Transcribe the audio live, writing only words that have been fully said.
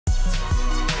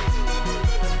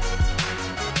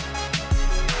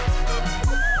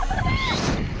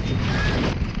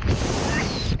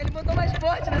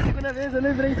Segunda vez, eu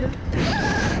lembrei disso.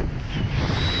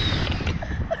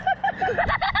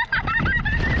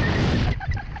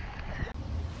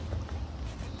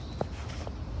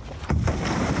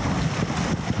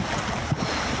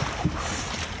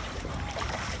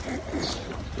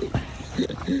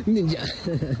 Ninja.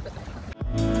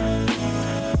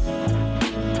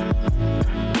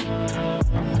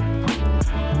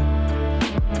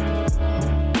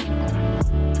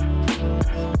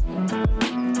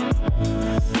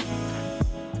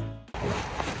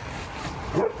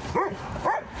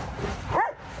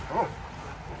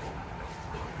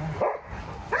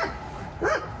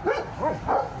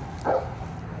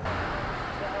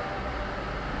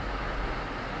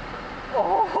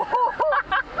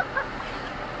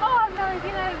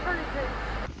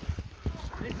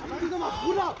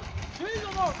 Bruder!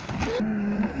 Hilfe mal!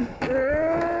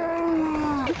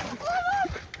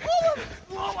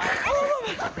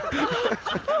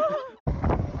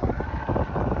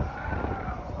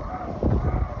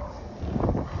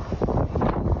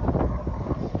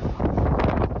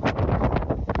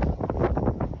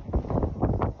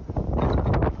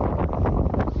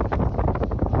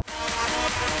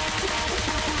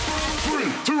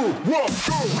 Three, two, one,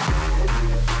 go!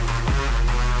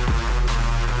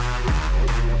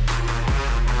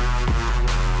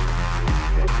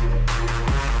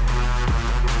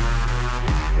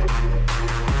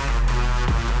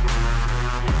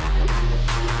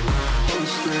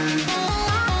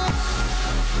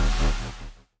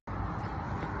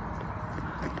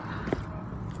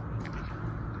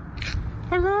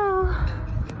 Hello.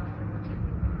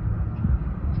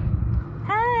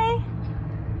 Hi.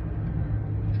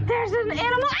 There's an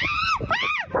animal. Oh my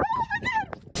God.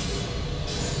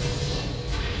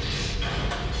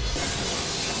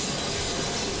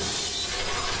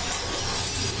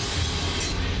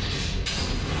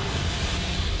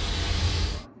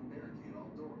 Barricade all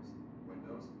doors,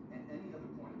 windows, and any other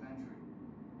point of entry.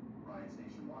 Riots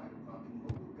nationwide are prompting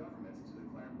local governments to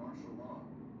declare martial law.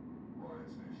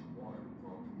 Riots nationwide are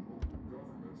prompting local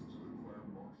governments to declare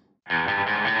martial law.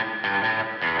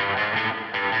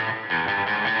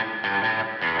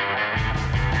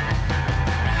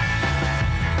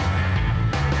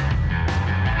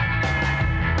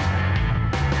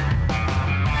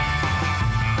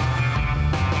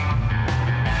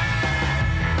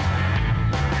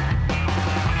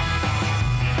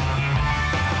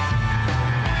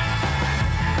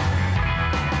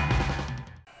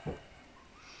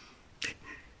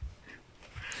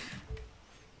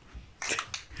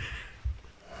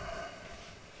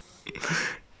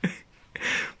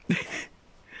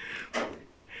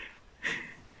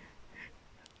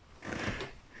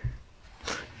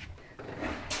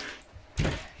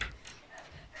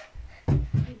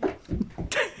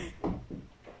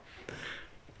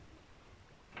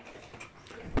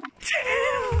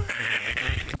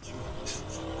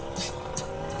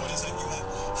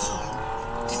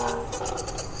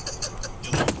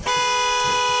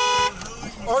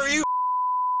 Are you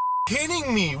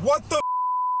kidding me? What the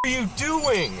are you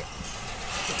doing?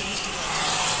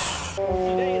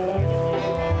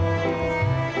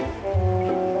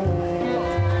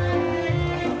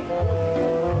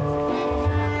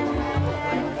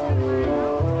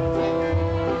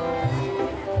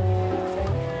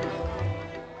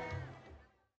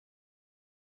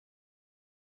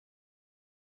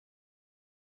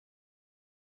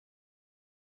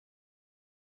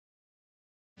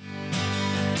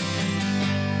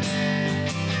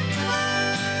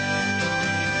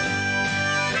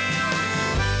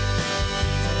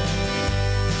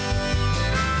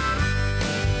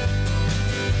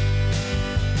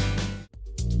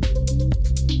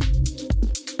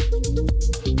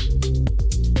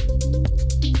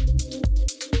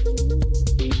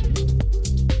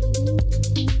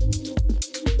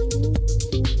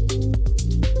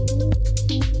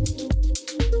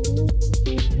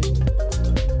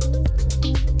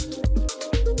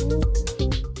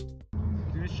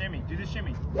 Do the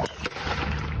shimmy.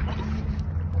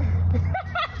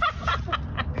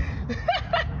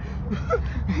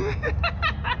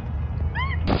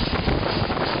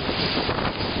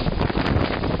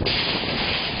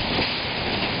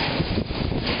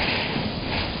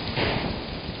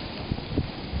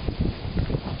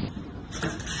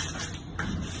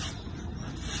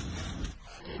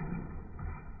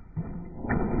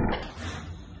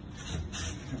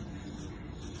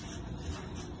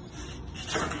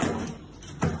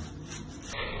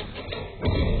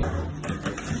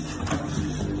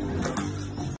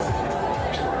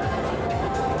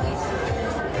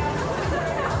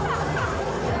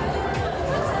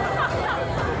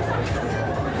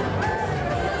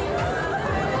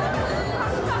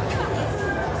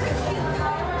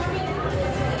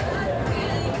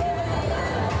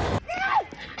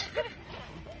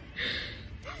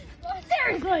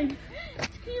 fine.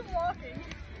 Keep walking.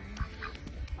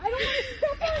 I don't want to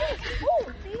step on it. Oh,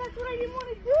 see, that's what I didn't want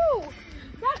to do.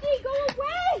 Ducky, go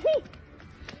away.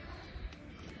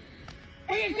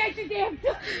 Hey, take the damn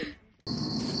ducky.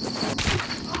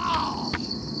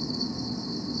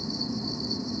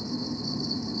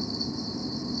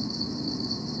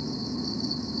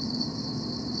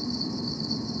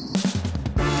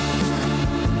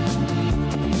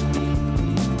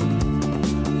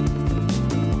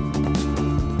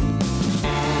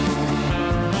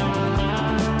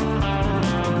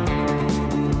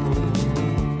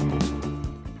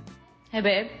 Hey,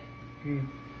 babe.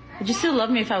 Would you still love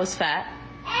me if I was fat?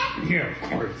 Yeah, of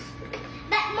course.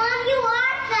 But Mom, you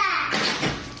are fat.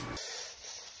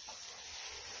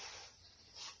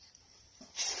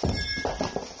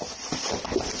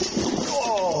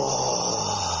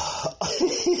 Oh.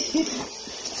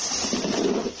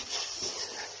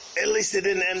 At least it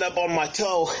didn't end up on my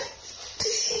toe.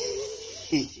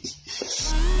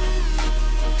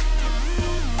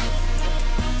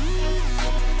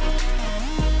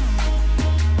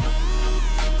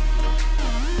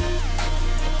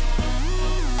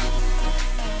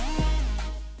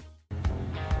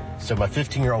 So my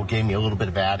 15-year-old gave me a little bit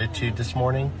of attitude this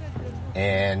morning,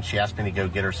 and she asked me to go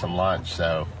get her some lunch,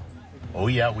 so, oh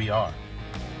yeah, we are.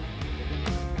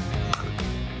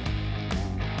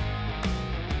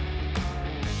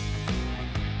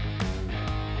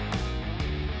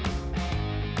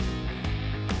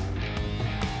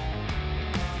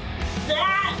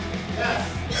 Dad!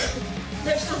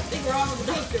 There's something wrong with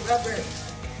Dr. Rubber.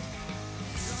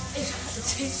 It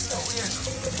tastes so weird.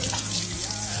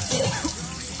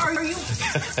 Are you?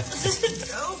 Is this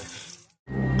a joke?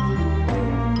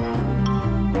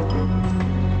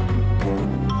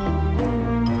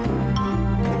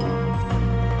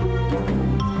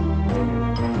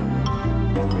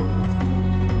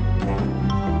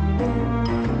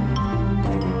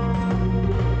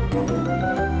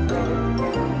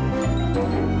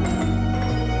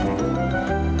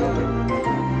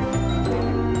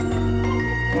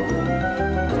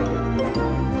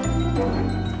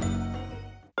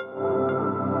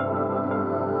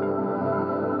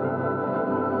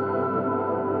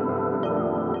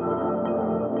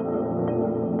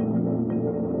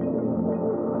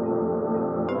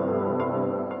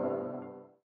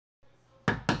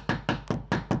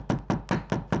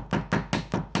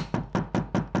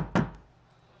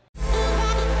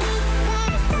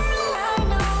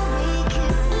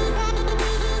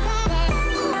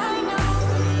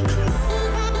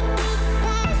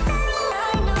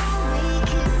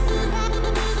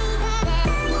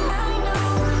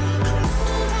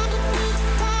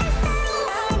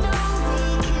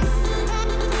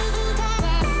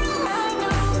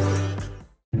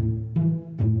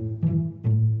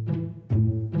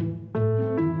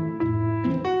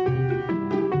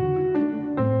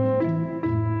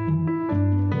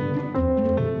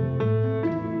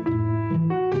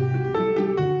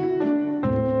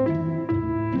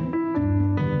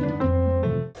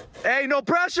 Hey, no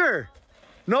pressure!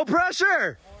 No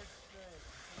pressure!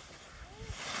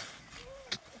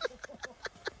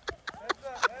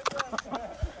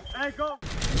 Hey, go.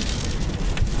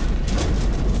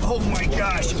 Oh my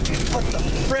gosh! What the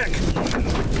frick?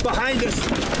 Behind us!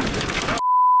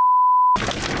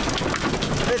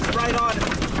 It's right on it.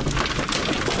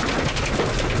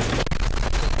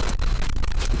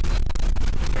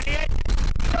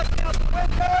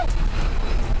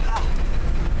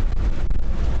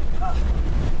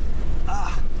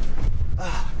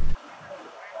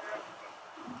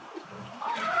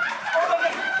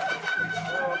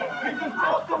 Shut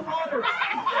out the window!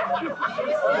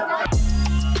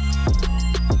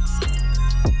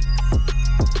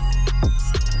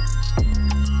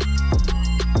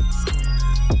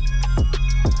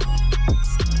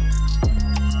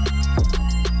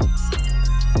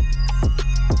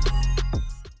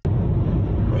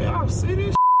 Y'all see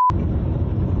this?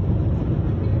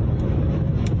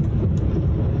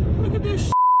 Look at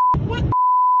this. What?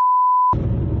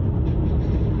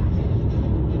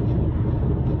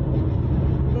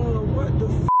 What the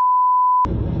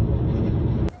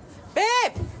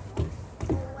Babe!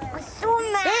 I'm so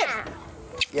mad.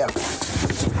 Yeah.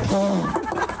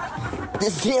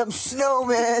 This damn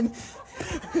snowman.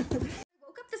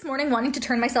 This morning wanting to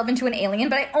turn myself into an alien,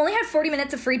 but I only had 40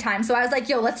 minutes of free time, so I was like,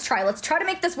 yo, let's try to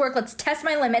make this work. Let's test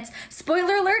my limits.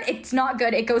 Spoiler alert, it's not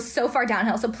good. It goes so far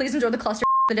downhill, so please enjoy the cluster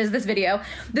that is this video.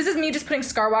 This is me just putting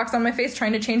scar wax on my face,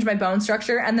 trying to change my bone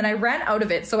structure, and then I ran out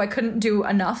of it, so I couldn't do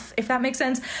enough, if that makes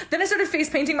sense. Then I started face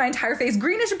painting my entire face,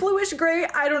 greenish, bluish, gray,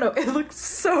 I don't know. It looks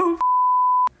so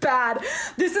bad.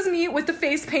 This is me with the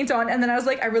face paint on, and then I was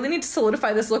like, I really need to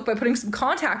solidify this look by putting some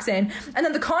contacts in, and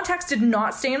then the contacts did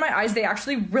not stay in my eyes. They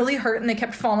actually really hurt and they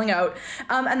kept falling out.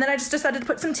 And then I just decided to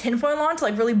put some tinfoil on to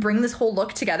like really bring this whole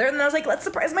look together, and then I was like, let's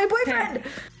surprise my boyfriend.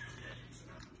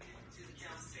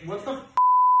 What the